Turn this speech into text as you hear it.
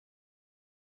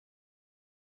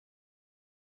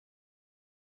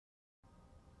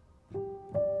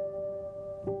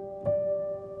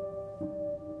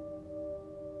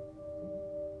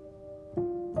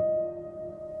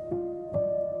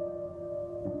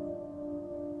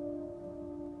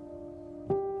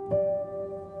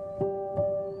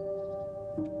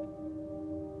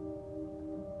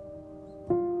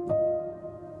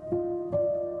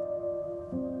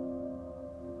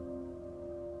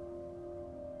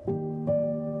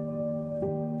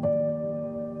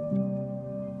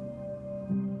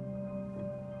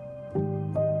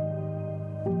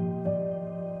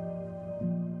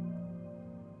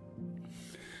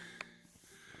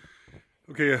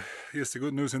Okay, here's the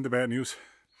good news and the bad news.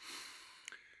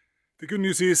 The good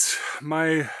news is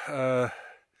my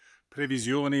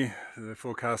previsioni, the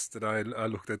forecast that I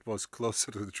looked at, was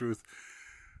closer to the truth.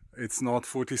 It's not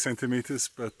 40 centimeters,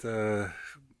 but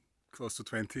close to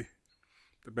 20.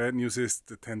 The bad news is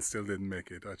the tent still didn't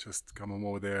make it. I just come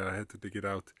over there, I had to dig it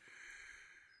out.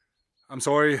 I'm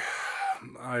sorry,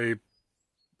 I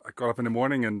got up in the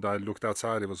morning and I looked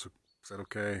outside. Said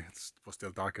okay, it was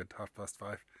still dark at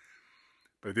 5:30.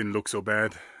 But it didn't look so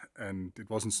bad, and it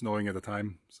wasn't snowing at the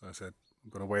time, so I said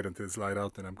I'm gonna wait until it's light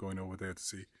out, and I'm going over there to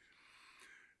see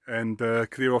and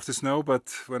clear off the snow.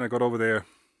 But when I got over there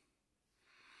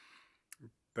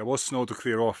was snow to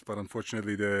clear off, but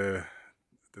unfortunately the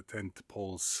tent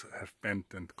poles have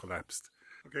bent and collapsed.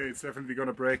 Okay, it's definitely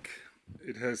gonna break.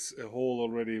 It has a hole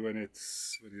already when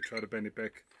you try to bend it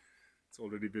back. It's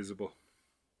already visible.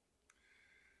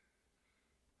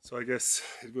 So I guess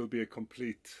it will be a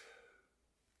complete.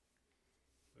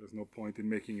 There's no point in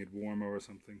making it warmer or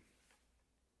something.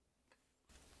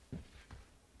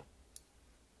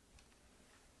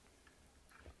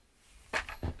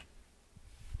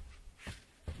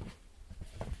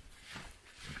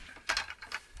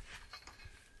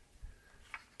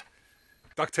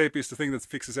 Duct tape is the thing that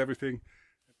fixes everything.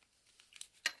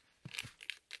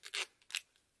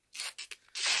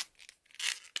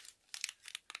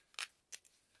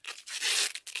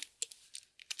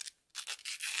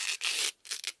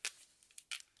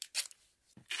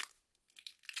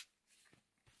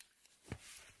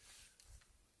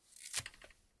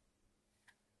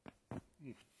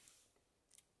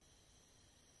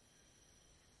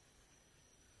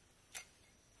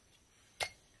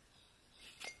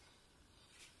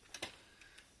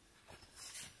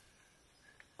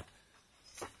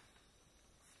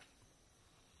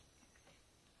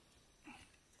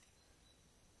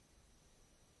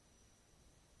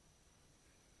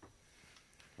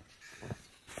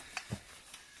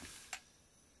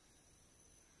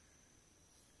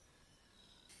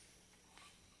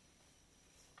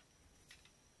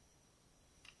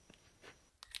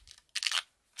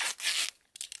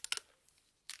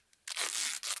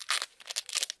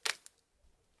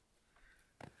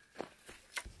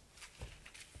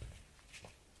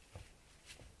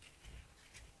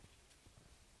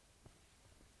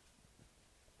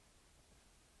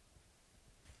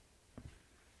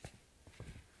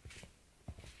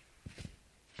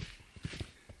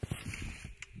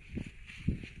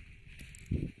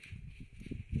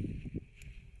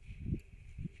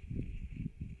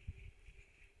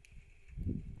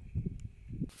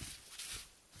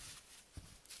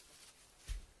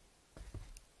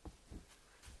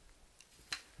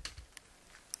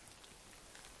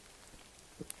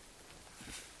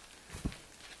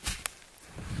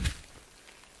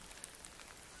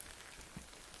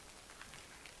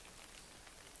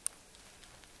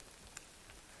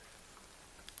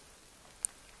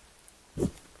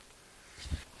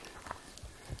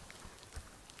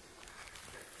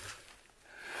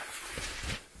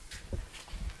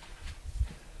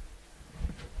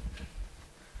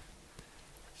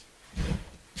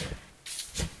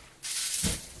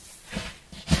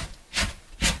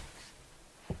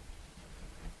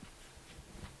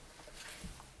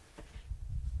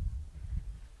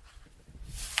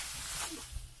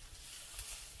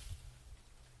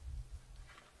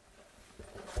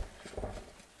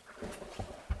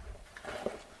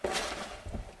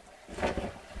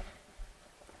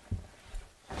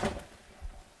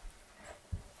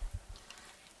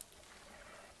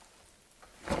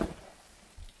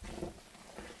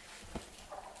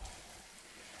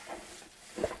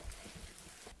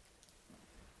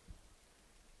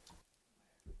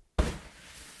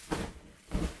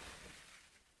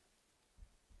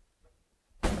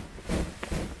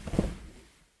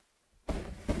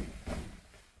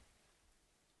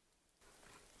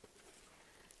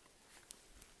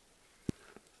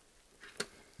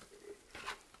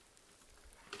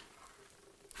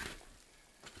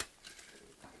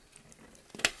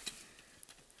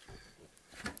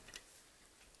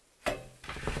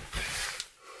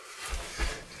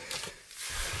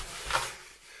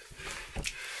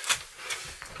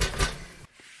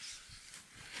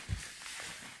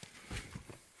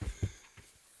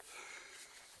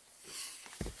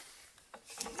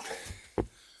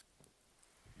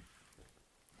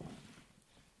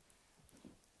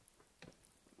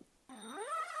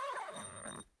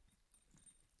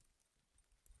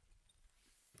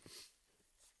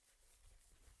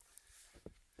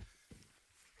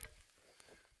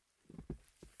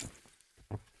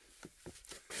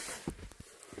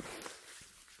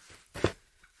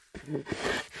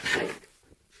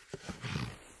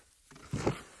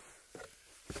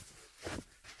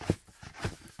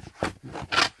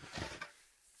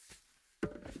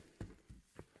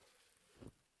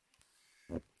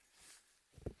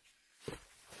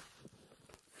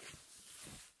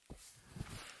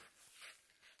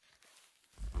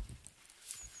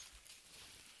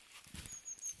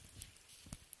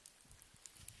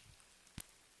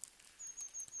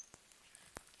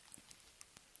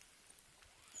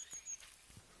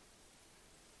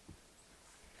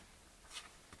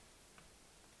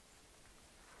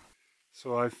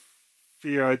 So I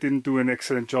fear I didn't do an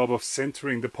excellent job of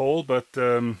centering the pole, but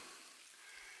it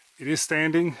is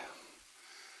standing,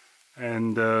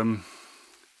 and I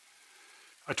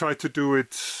tried to do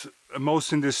it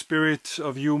most in the spirit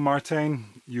of you,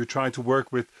 Martin. You try to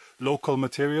work with local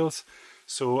materials,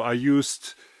 so I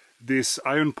used this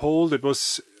iron pole that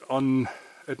was on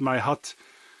at my hut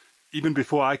even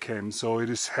before I came, so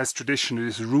has tradition, it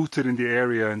is rooted in the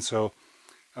area, and so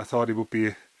I thought it would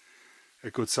be a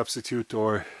good substitute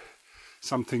or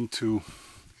something to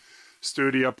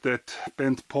sturdy up that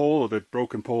bent pole, or that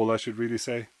broken pole I should really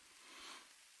say.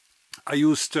 I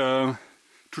used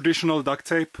traditional duct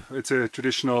tape. It's a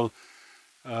traditional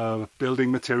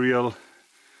building material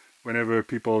whenever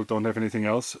people don't have anything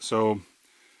else. So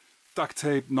duct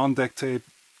tape, non-duct tape,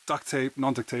 duct tape,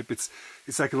 non-duct tape. It's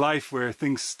like life where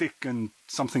things stick and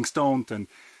some things don't. And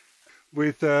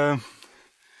with the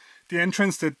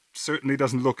entrance, that certainly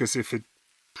doesn't look as if it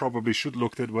probably should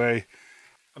look that way.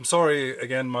 I'm sorry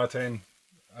again, Martin.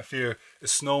 I fear a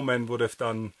snowman would have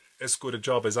done as good a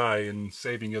job as I in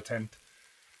saving your tent.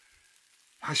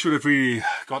 I should have really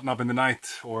gotten up in the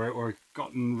night or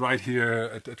gotten right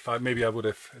here at 5. Maybe I would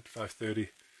have at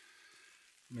 5:30.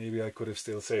 Maybe I could have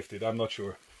still saved it. I'm not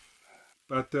sure.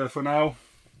 But for now,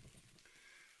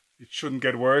 it shouldn't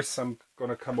get worse. I'm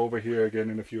gonna come over here again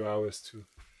in a few hours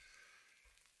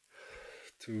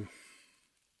to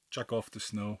chuck off the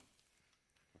snow.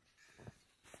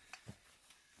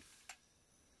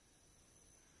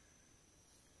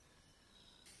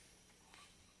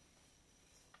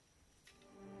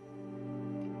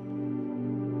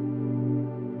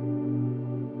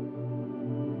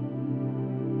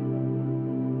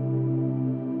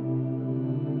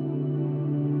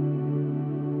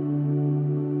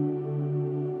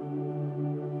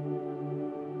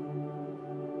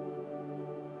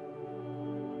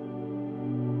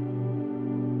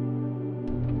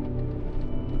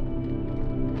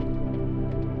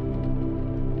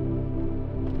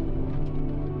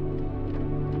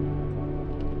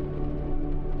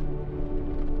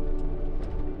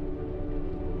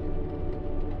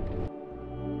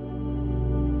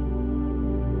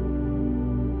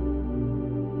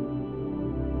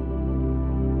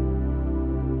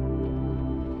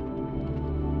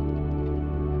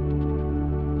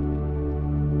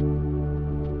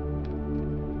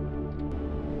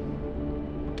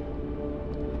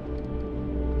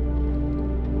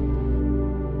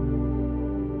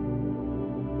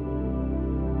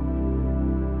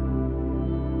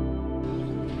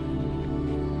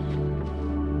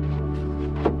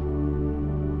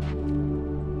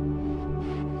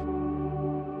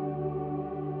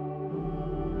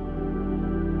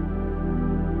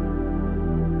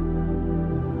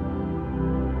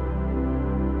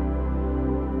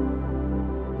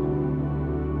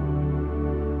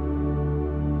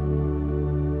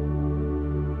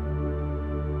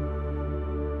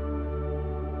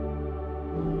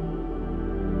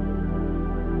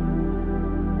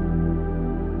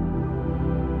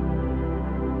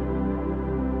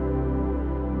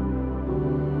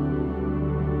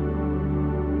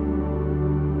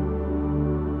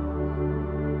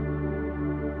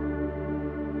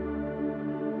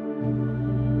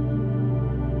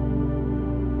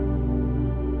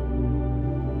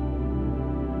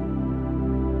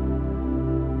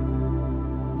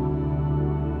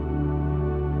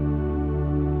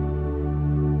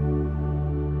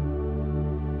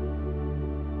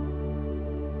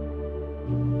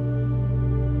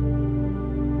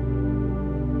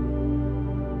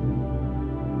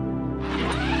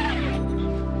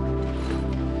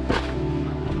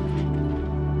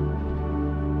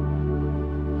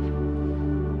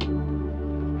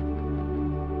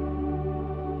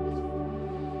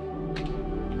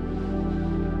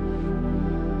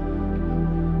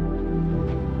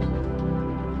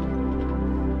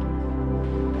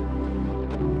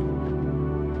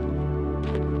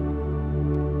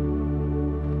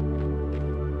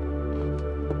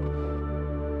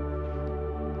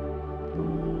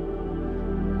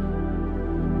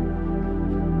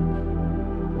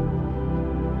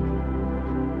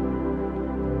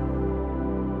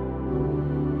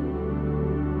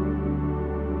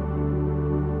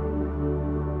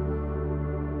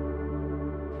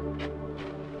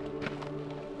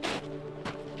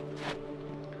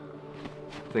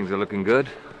 Things are looking good.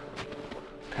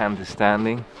 Tent is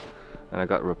standing, and I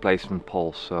got replacement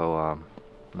poles, so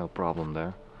no problem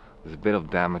there. There's a bit of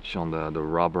damage on the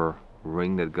rubber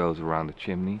ring that goes around the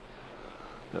chimney.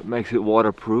 That makes it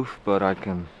waterproof, but I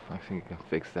think I can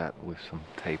fix that with some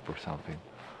tape or something.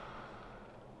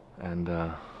 And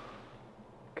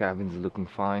cabin's looking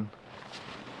fine.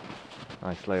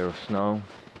 Nice layer of snow.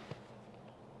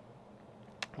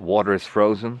 Water is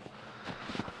frozen.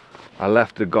 I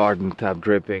left the garden tap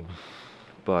dripping,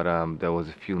 but there was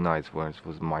a few nights where it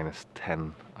was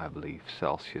 -10, I believe,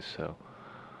 Celsius. So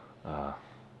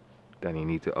then you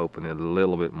need to open it a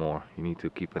little bit more. You need to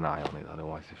keep an eye on it,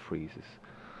 otherwise it freezes.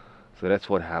 So that's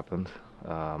what happened.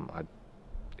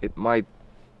 It might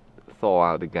thaw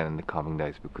out again in the coming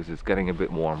days because it's getting a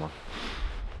bit warmer.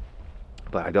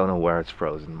 But I don't know where it's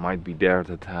frozen. It might be there at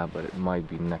the tap, but it might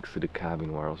be next to the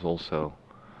cabin where there's also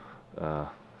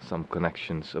some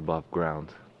connections above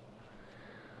ground.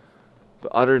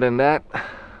 But other than that,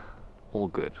 all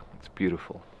good. It's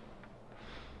beautiful.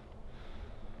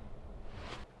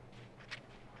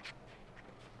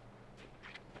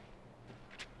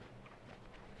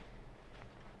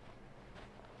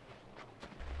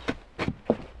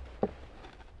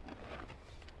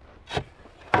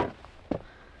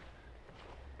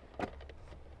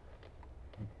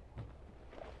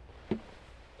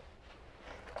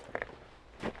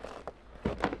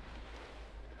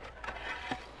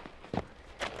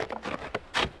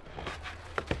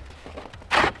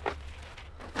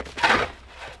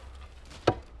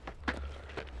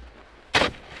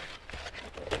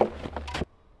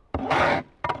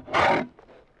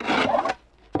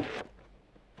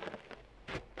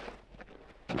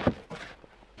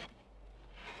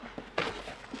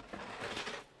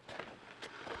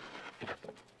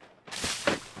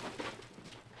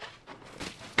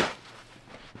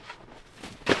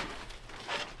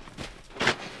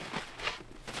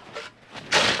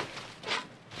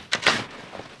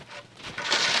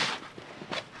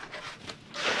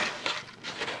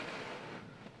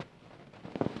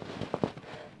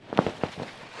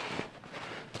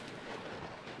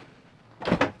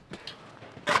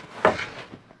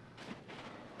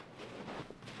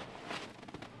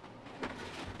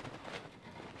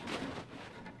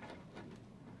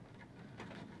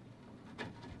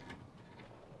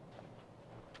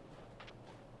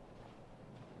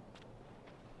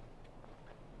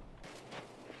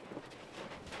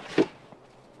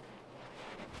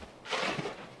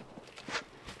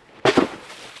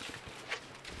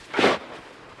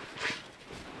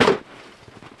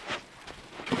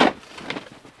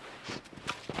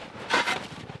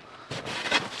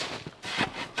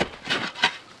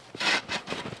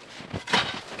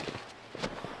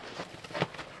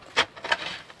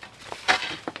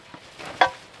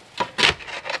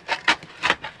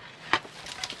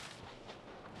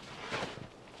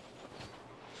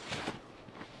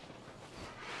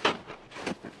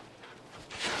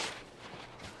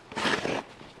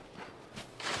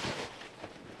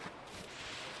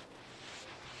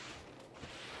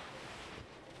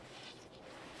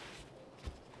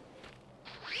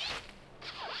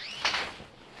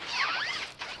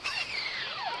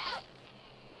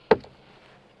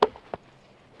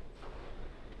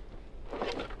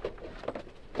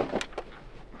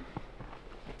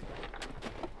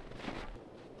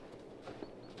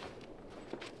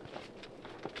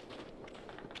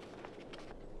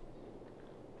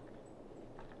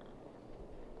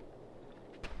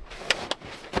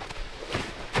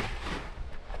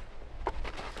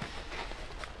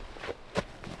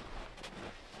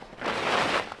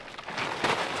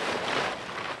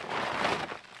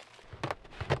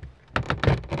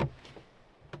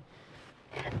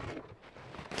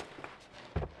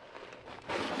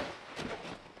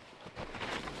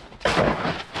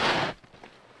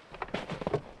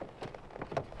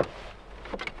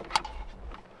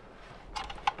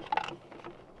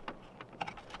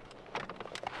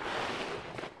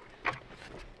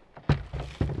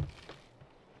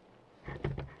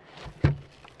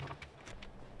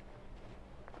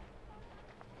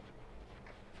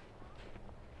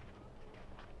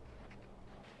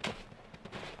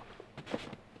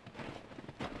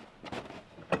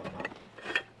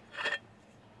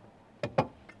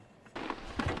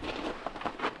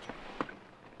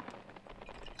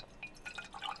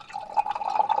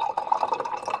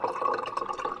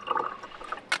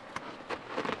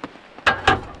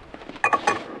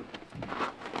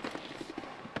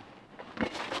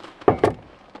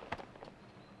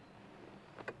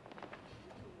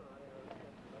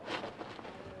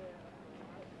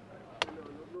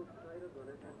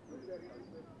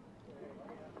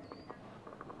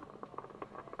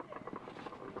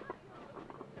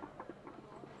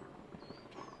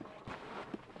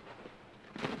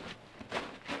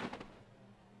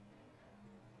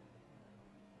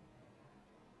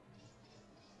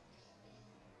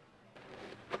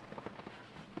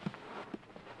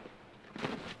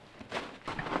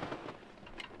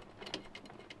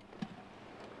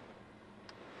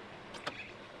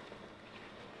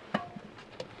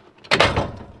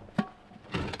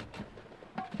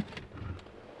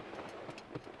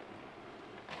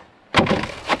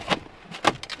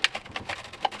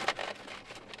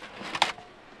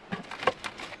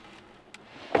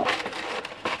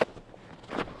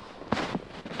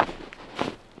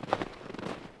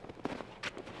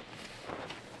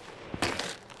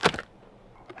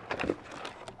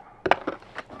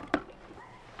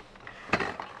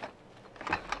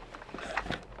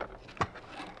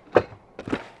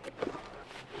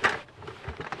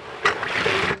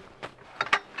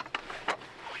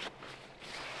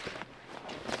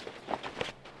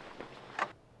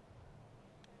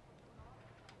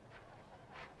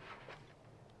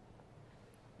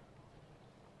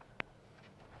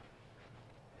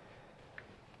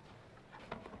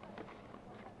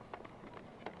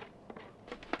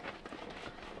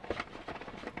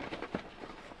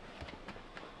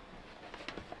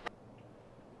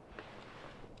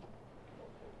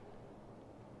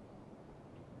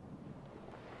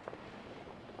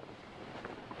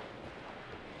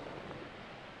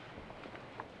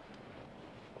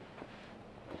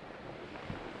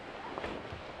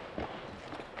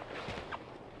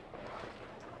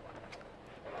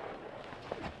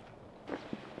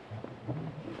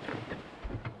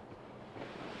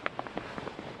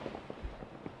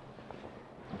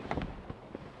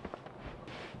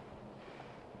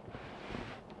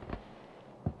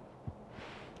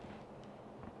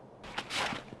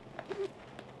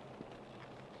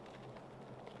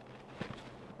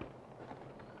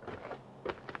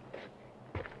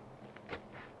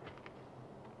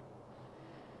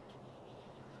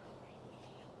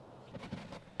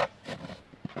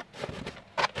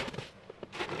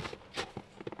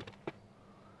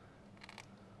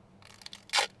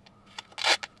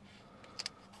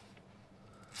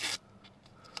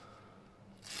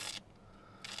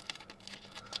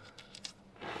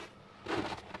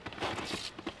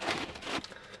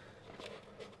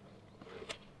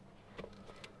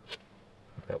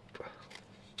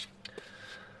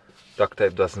 duct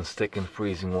tape doesn't stick in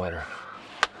freezing weather,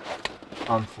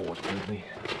 unfortunately.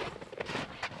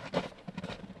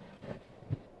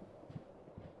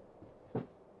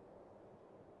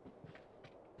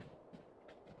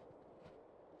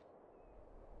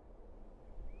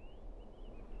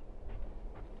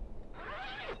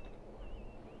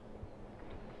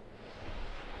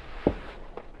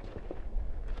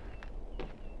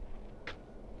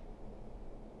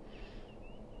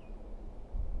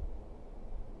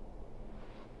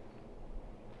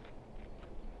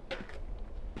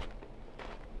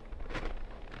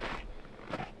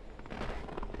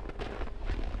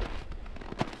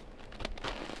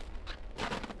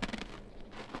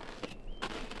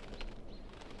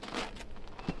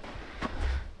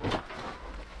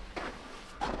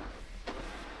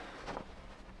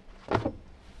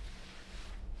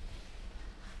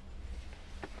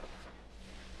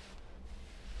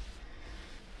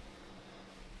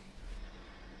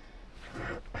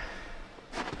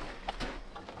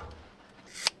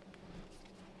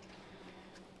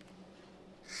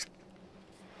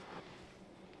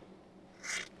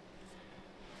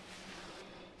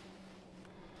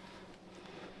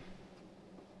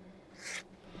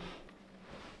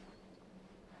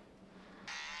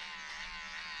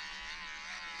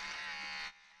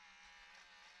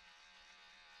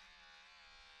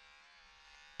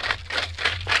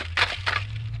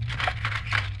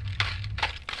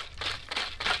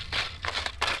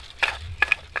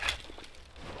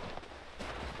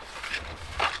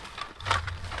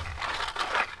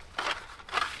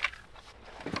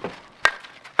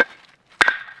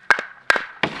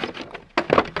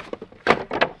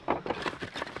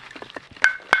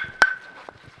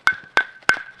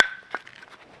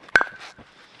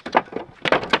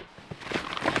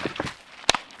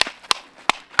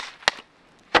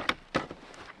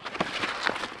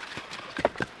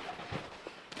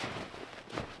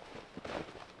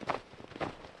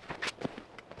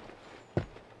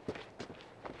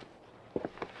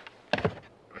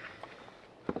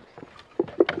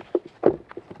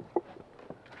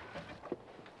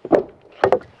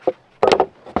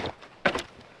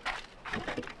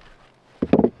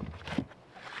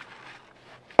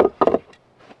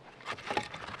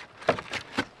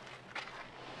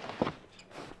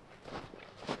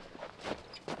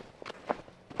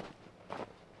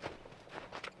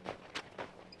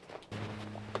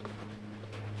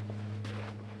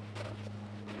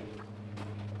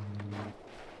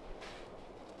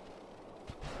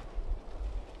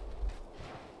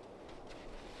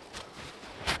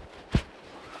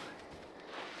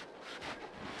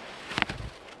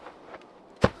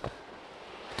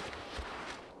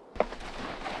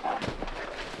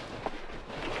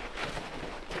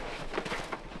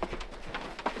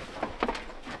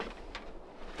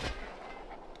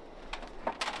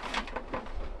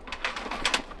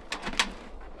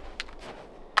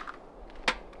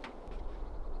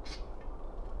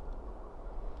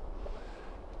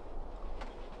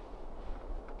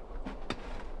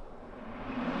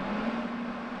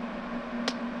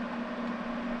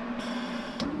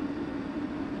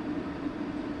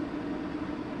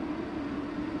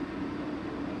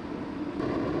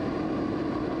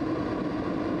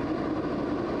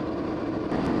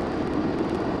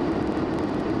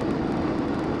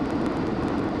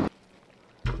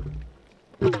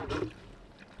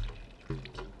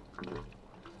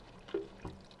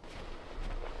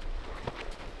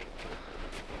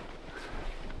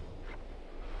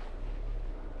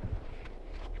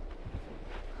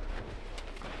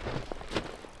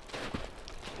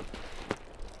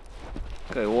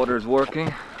 Okay, water is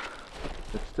working.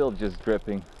 It's still just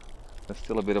dripping. There's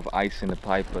still a bit of ice in the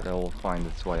pipe, but it will find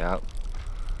its way out.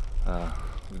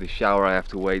 With the shower I have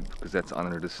to wait because that's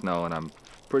under the snow and I'm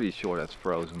pretty sure that's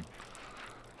frozen.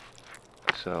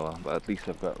 So, but at least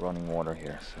I've got running water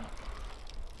here, so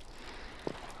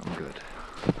I'm good.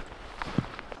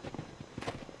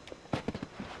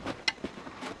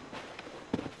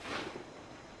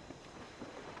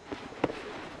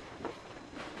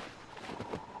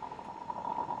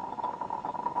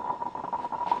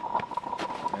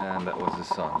 And that was the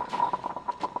sun.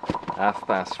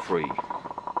 3:30.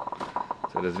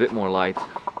 So there's a bit more light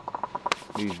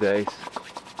these days,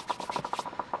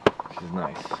 which is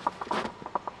nice.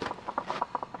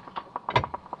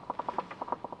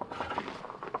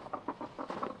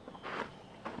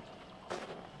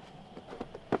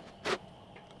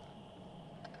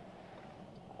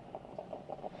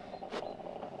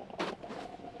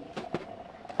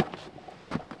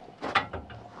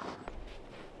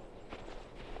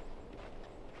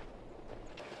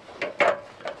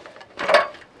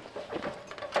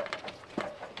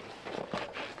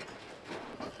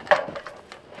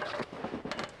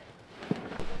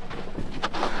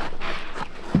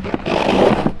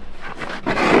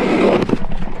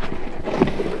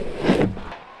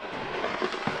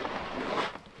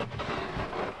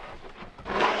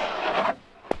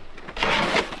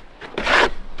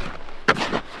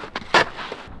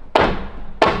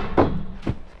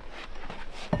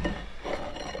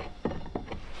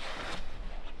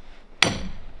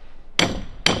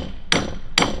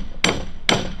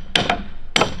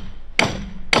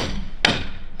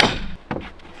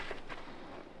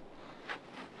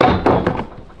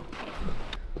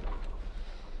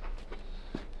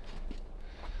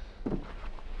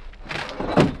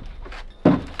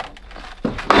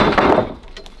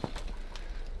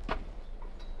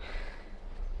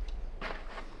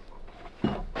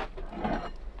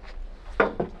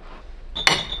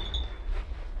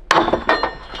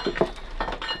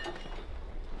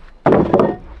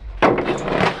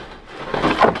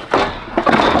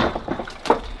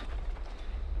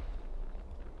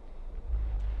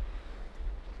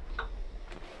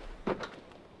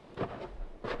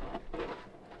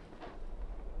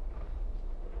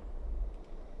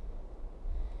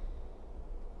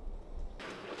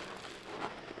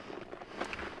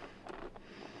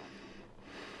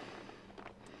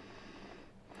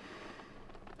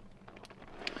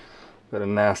 Got a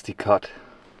nasty cut.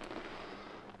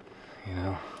 You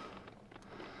know,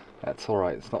 that's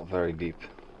alright, it's not very deep.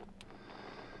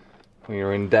 When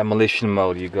you're in demolition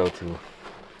mode, you go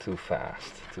too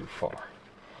fast, too far.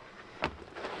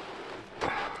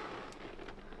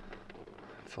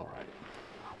 It's alright.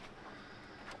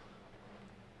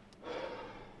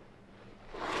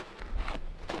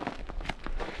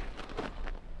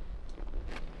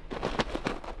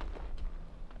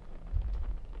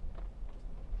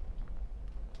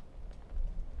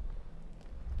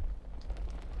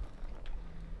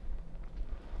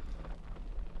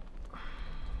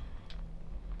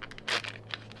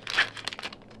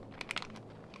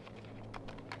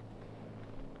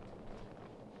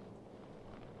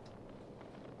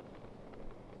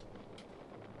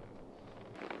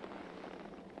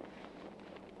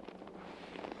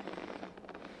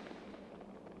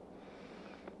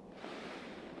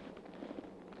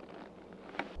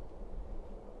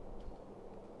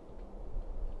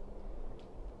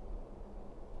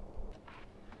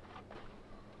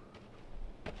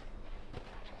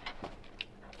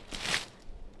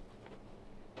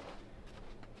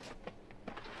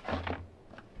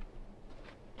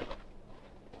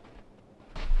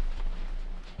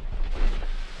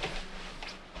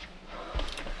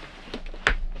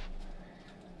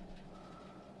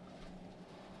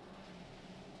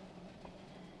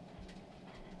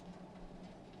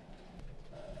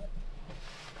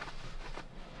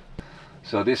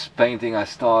 So this painting I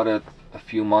started a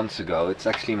few months ago. It's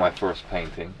actually my first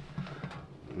painting,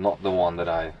 not the one that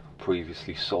I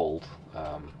previously sold.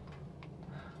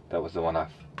 That was the one I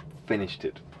finished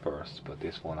it first, but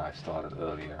this one I started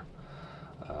earlier.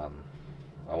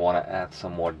 I want to add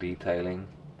some more detailing.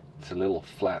 It's a little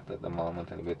flat at the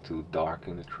moment and a bit too dark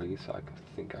in the tree, so I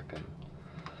think I can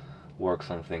work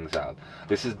some things out.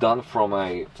 This is done from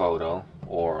a photo,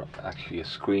 or actually a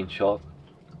screenshot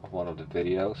of one of the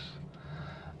videos.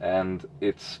 And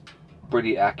it's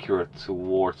pretty accurate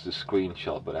towards the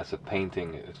screenshot, but as a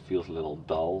painting it feels a little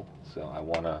dull, so I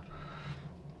want to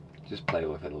just play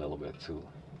with it a little bit to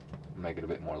make it a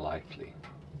bit more lively.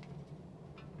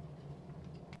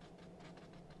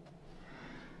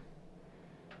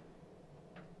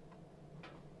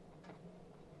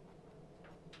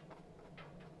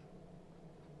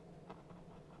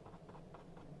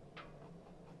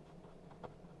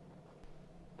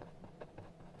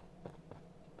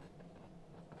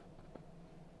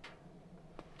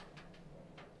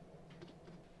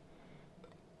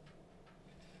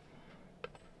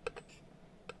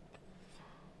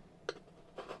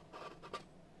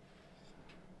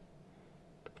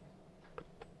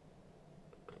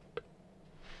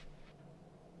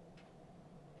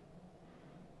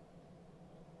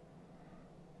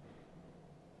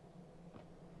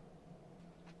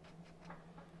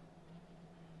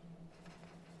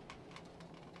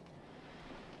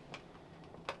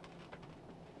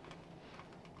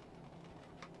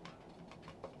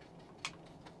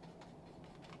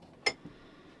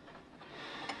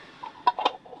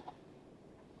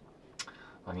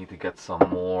 I need to get some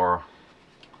more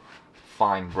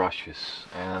fine brushes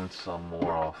and some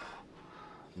more of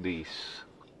these.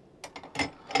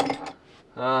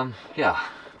 Yeah,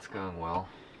 it's going well.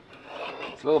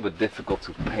 It's a little bit difficult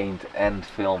to paint and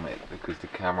film it because the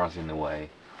camera's in the way.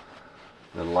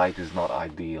 The light is not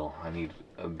ideal. I need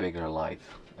a bigger light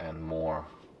and more.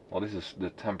 Well, the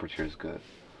temperature is good,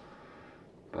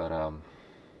 but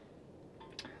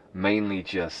mainly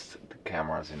just the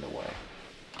camera's in the way.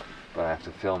 But I have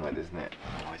to film it, isn't it?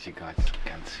 Otherwise you guys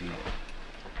can't see it.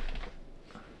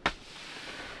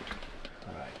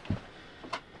 Alright.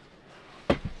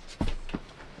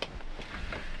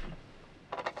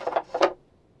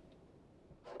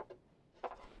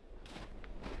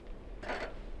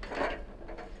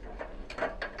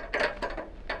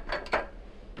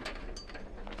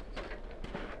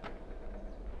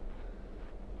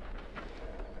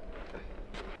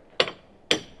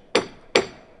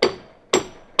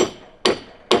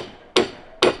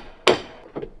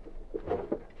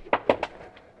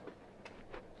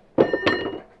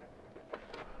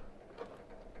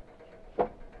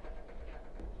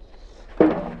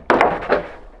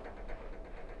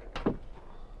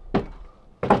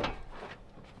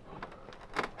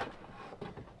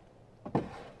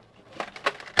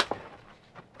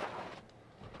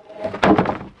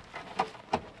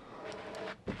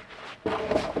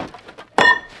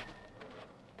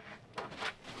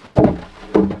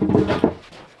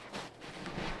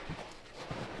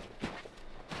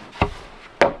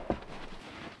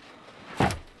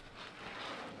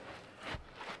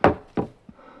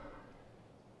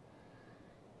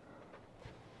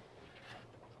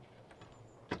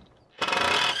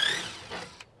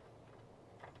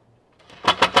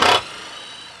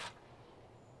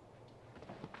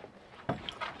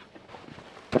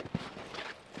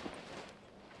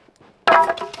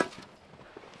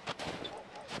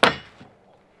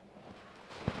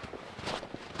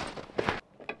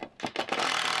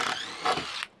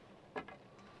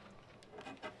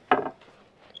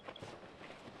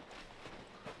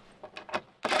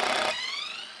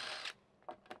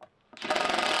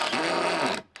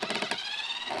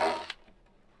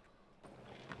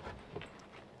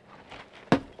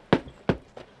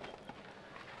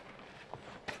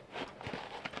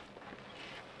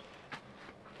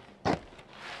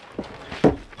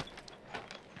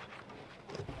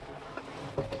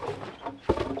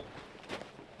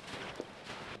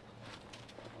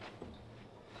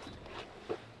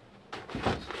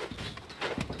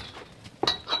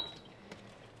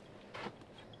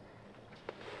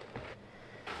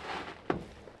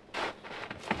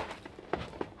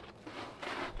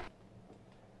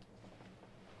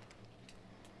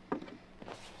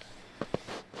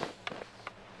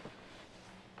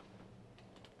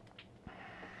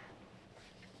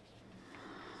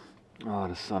 Oh,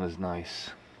 the sun is nice.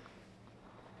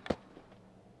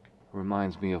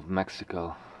 Reminds me of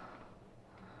Mexico.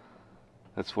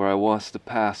 That's where I was the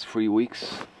past 3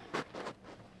 weeks.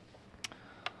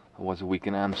 I was a week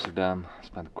in Amsterdam,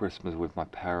 spent Christmas with my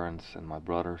parents and my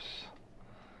brothers,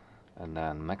 and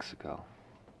then Mexico,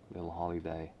 little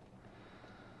holiday.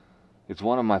 It's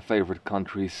one of my favorite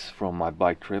countries from my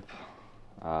bike trip.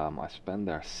 I spent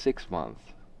there 6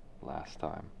 months last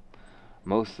time.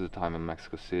 Most of the time in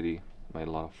Mexico City, made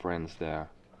a lot of friends there.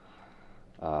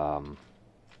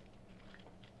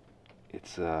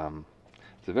 It's a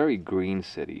very green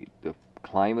city. The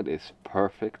climate is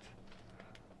perfect.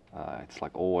 It's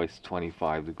like always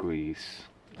 25 degrees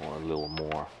or a little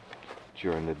more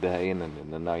during the day, and then in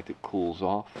the night it cools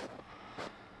off.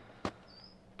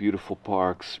 Beautiful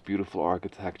parks, beautiful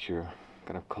architecture,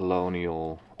 kind of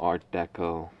colonial art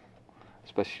deco,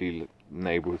 especially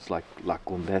neighborhoods like La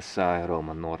Condesa,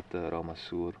 Roma Norte, Roma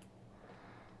Sur.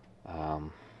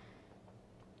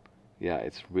 Yeah,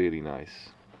 it's really nice.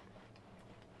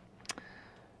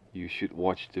 You should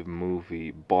watch the movie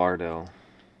Bardo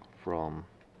from,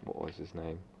 what was his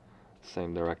name?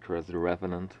 Same director as The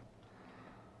Revenant.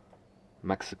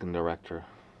 Mexican director.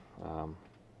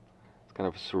 It's kind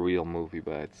of a surreal movie,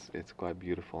 but it's quite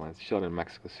beautiful, and it's shot in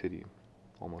Mexico City.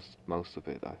 Almost most of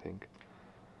it, I think.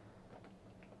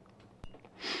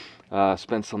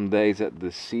 Spent some days at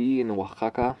the sea in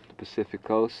Oaxaca, the Pacific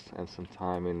coast, and some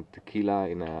time in Tequila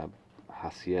in a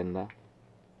hacienda,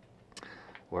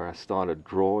 where I started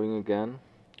drawing again.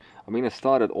 I mean, I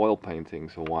started oil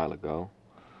paintings a while ago,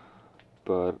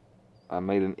 but I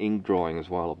made an ink drawing as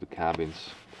well of the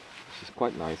cabins, which is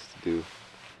quite nice to do.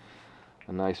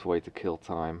 A nice way to kill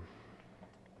time.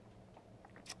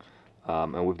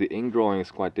 And with the ink drawing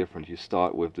it's quite different. You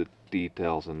start with the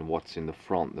details and what's in the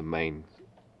front, the main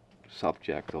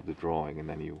subject of the drawing, and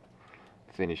then you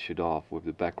finish it off with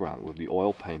the background. With the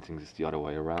oil paintings it's the other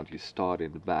way around. You start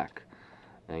in the back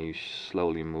and you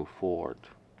slowly move forward.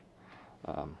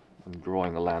 I'm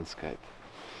drawing a landscape.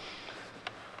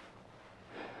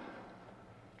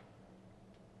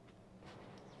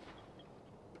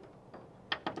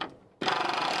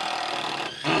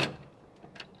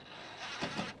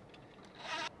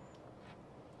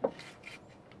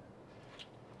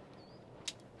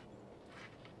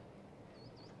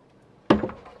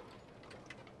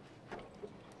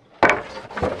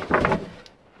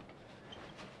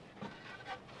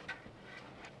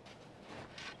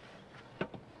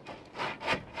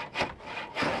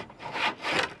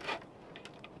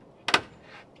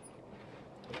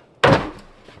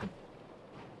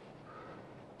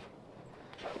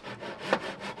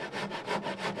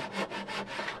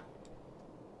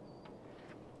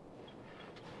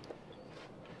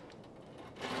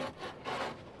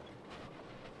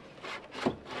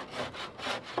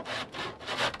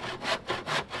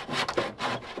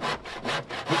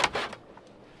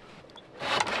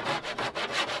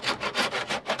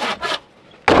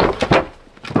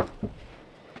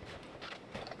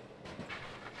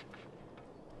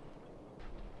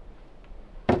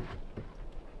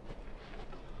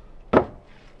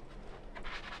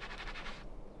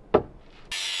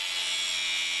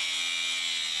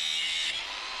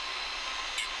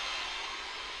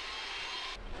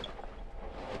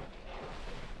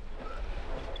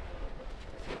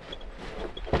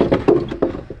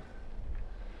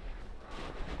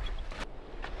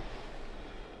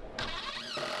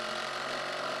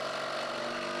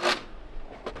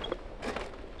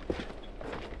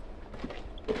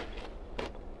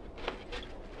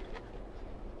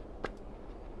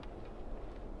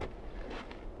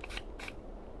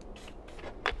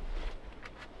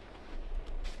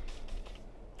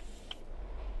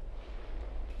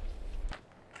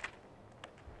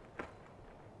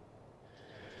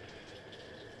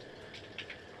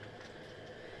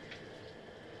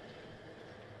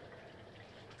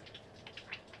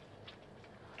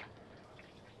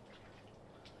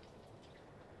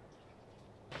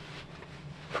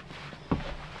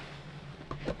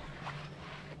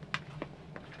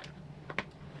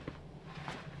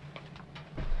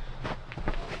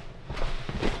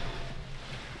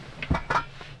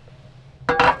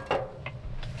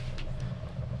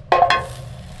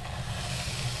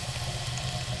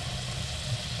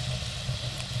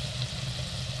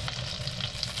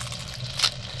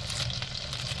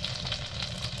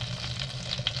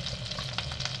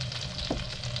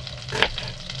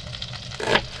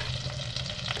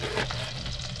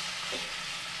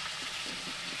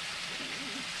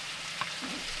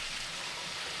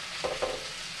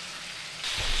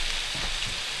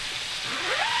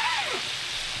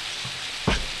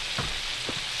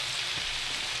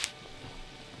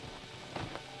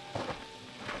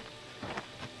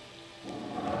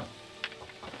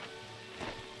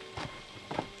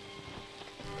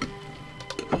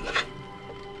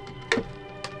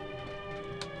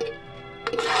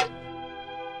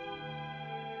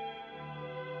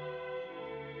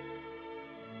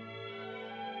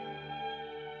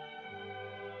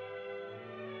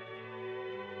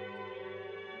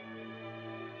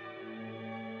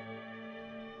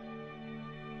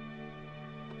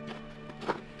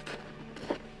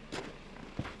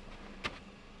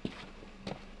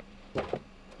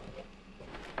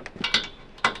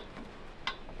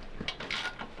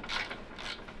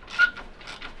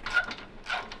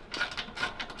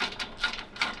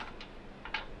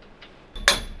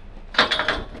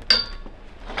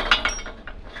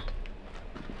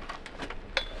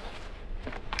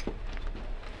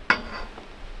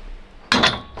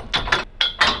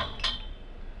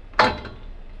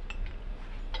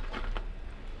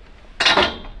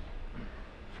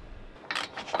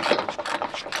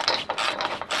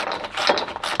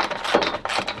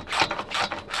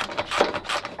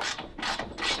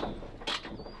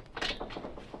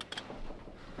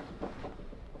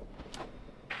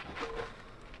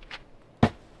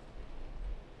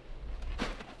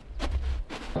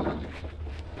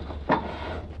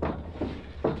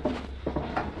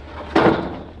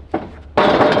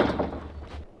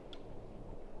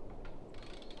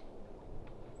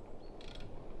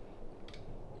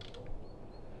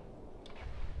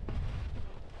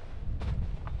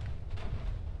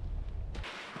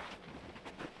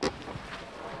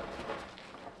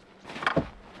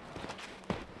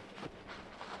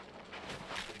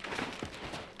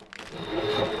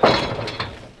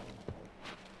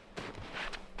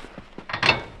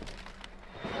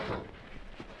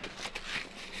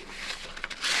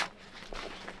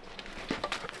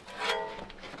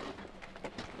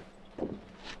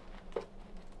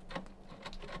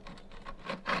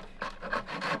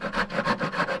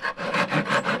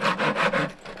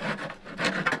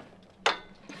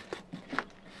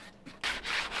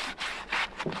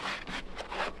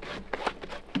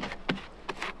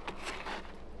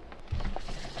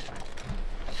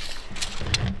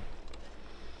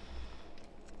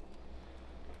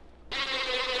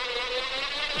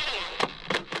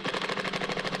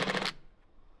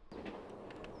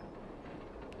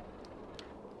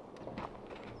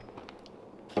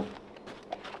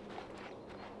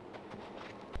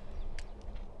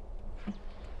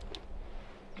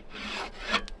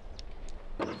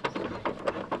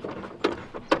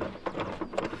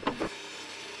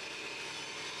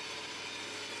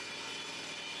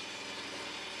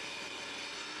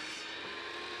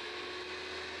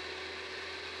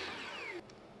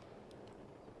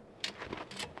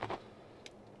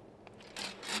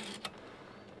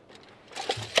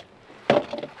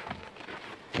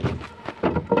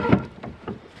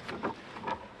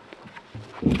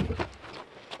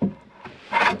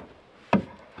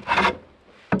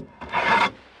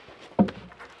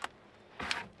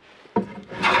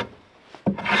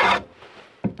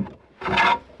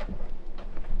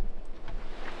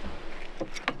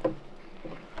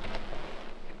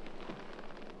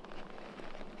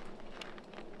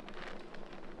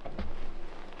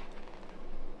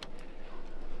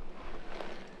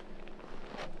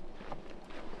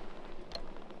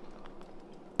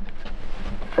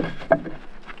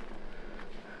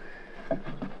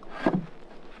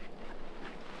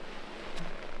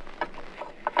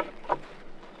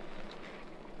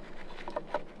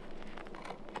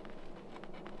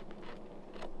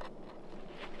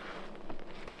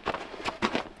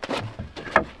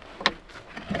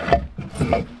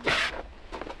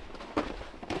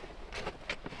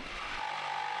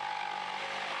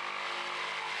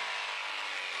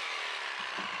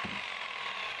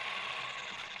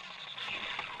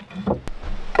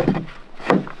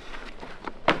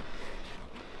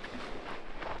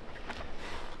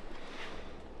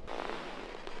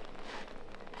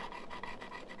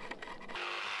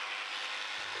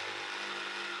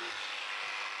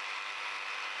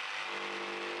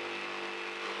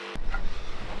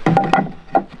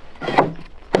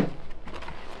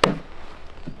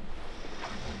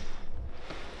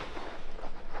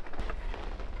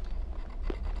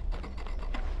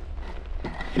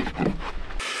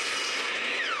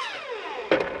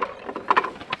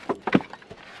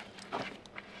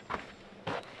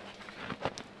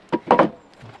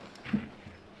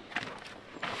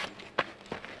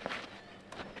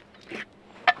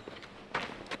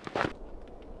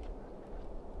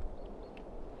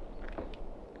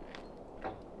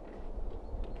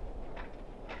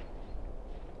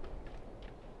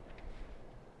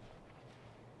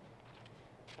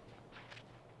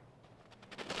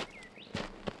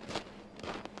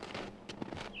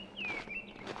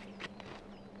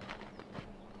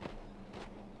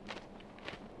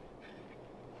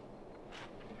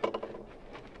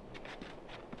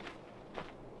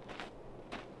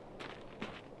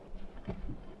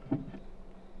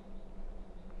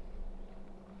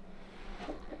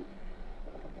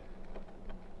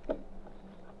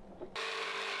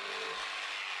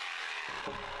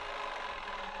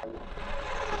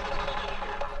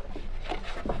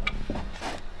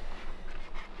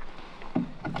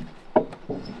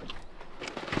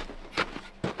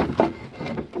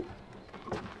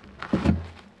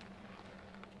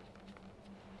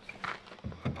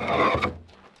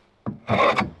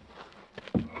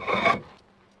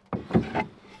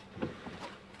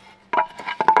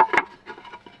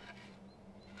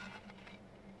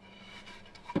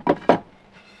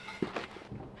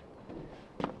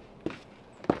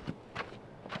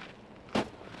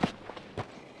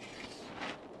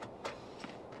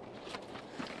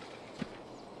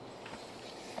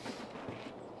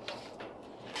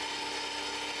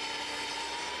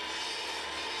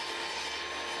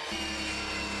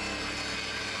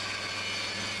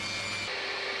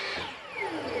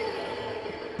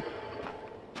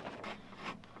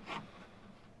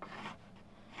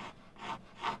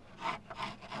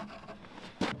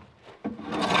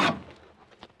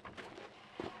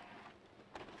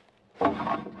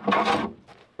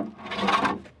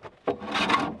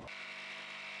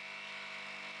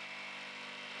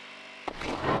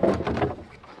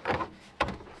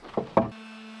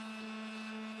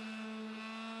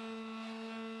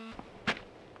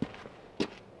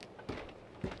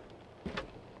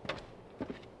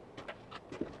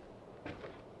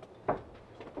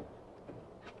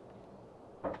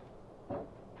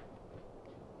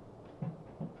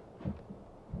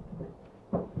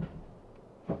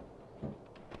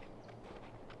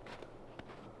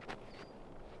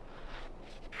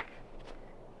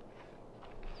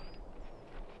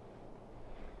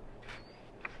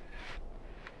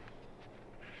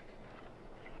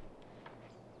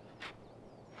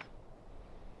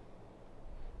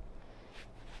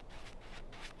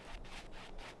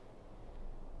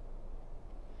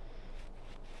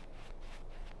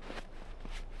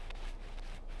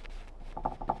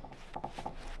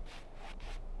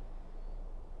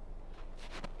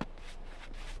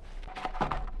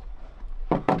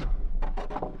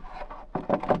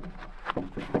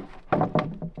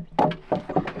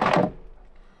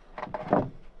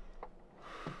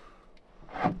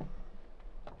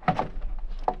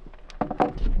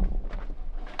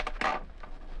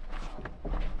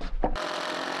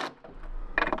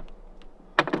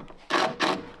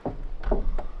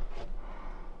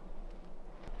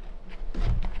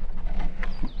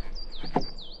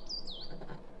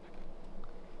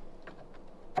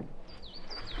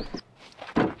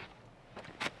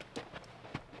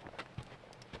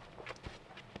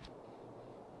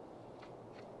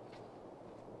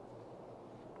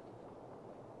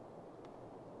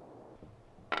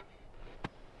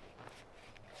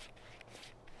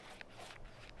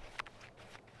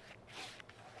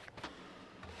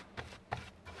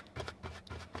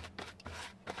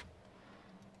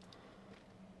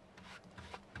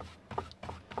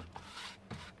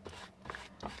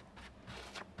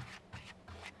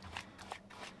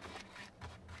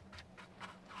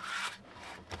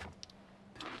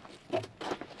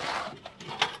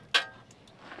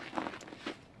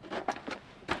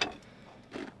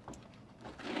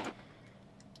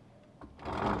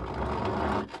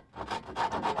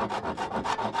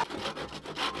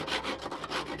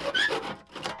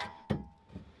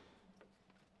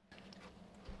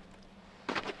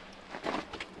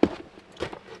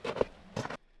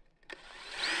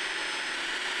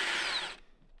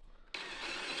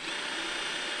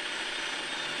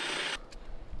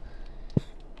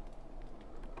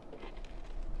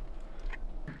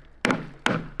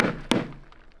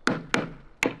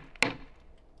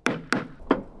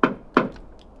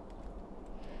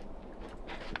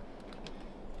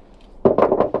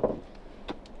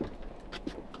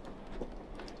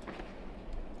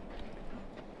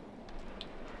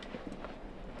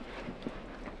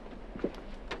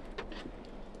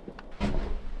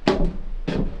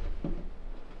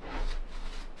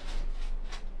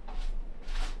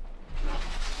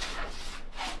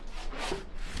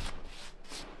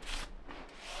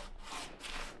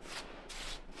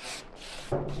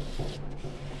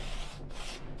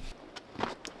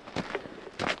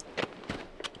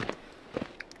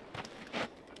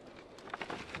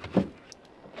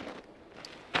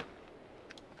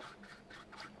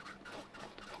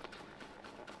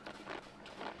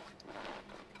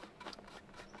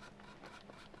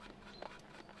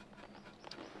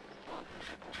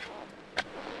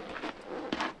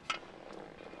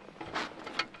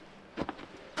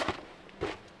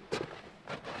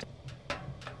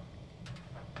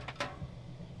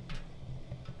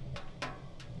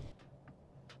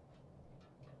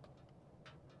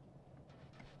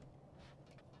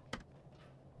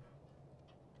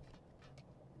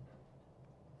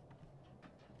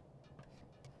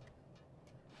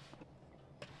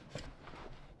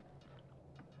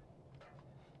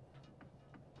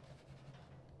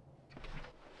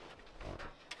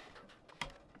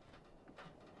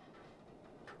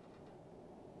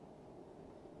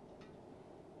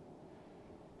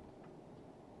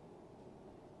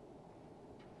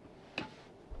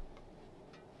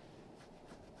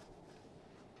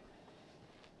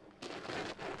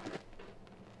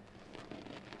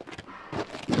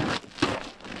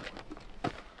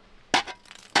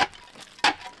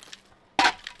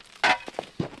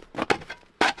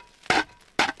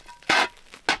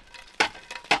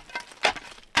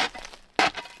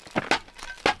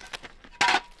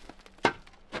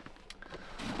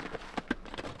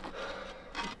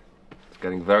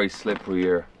 Getting very slippery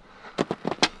here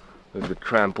with the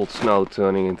trampled snow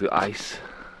turning into ice.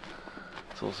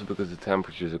 It's also because the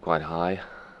temperatures are quite high.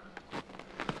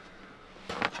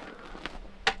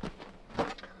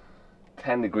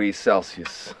 10 degrees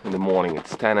Celsius in the morning.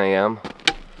 It's 10 AM.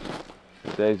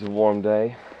 Today's a warm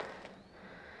day,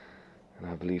 and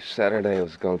I believe Saturday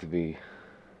was going to be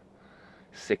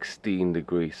 16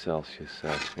 degrees Celsius.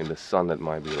 So in the sun that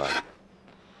might be like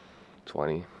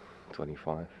 20,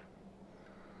 25.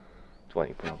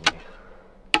 20 probably,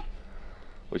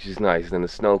 which is nice. Then the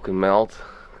snow can melt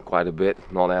quite a bit,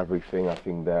 not everything. I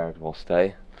think there it will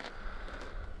stay,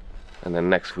 and then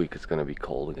next week it's going to be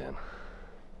cold again,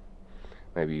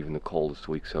 maybe even the coldest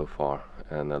week so far,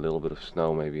 and a little bit of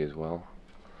snow maybe as well.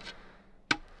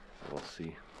 So we'll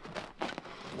see.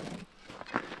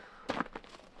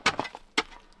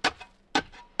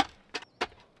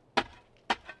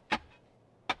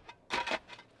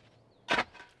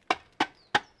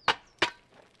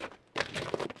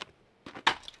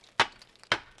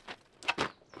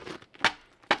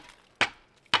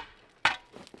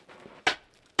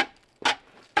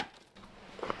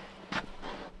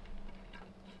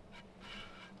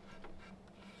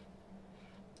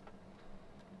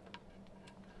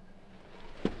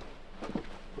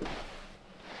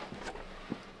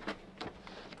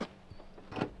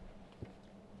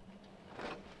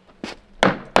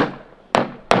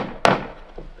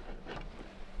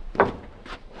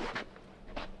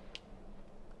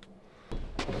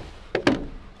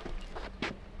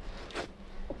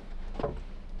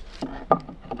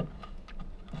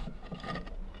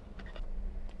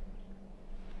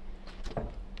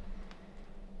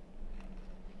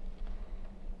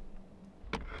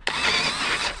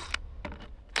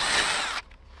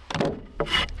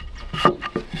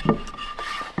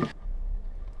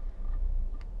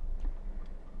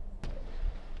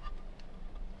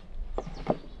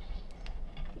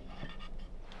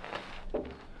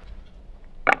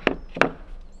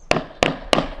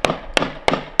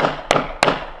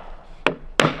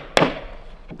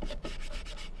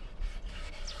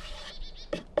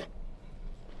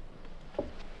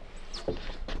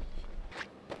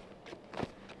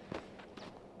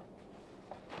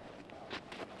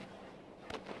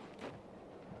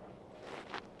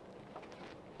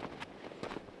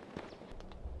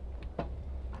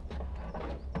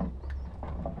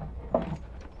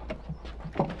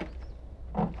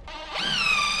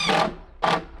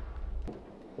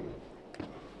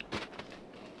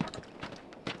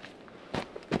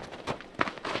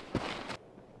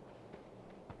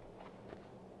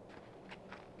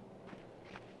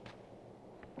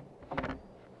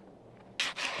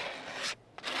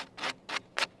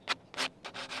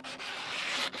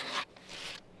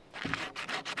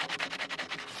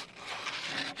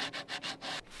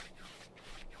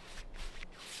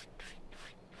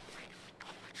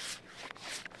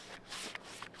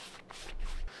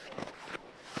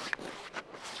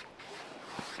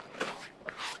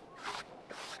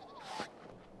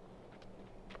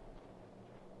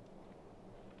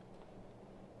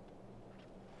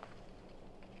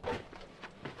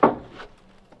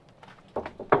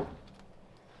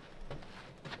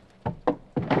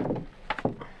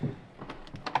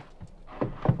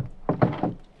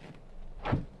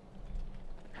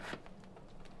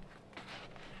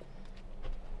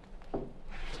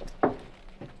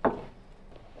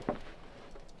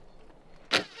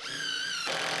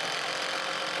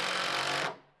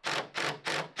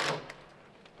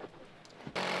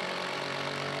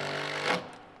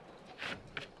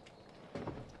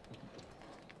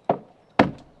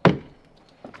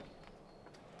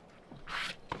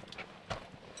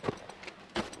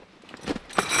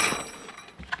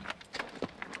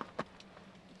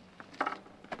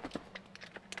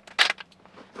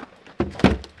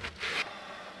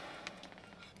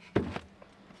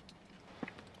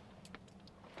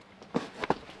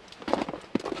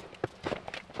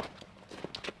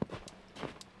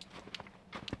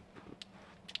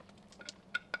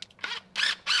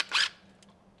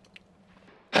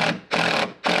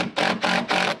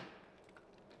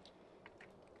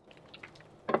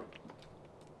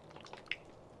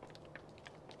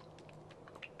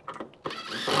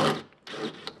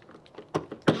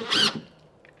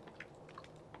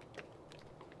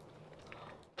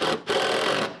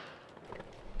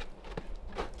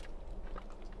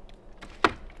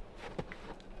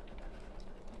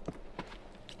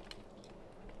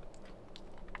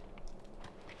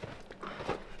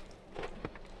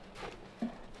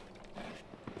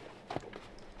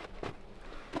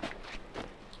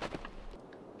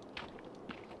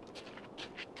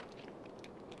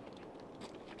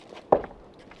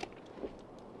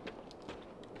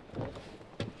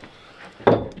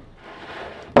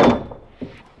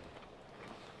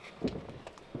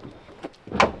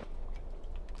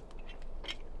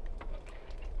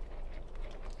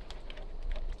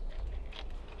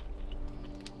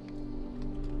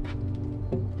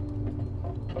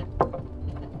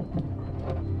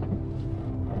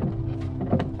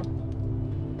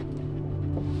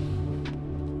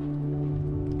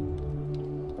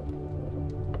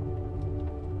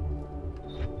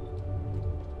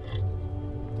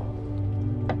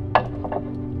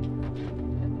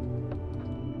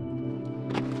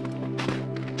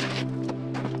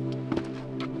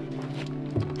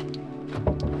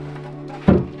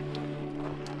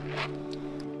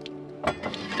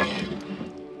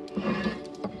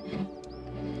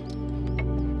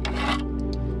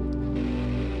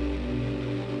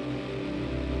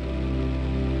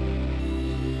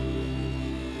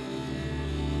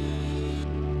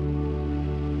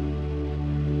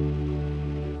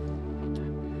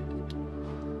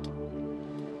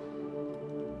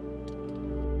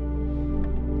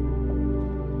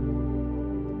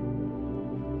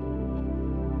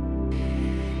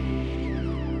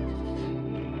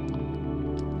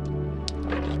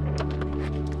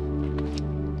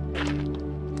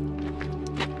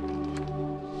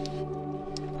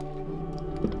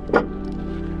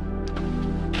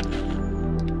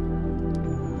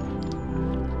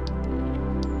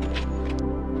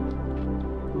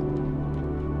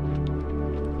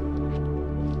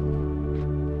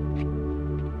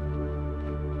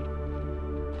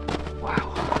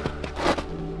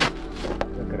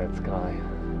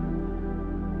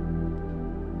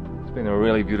 It's been a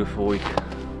really beautiful week.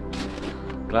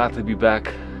 Glad to be back.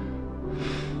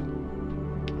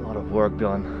 A lot of work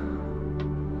done.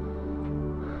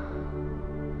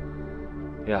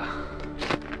 Yeah,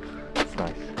 it's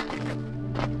nice.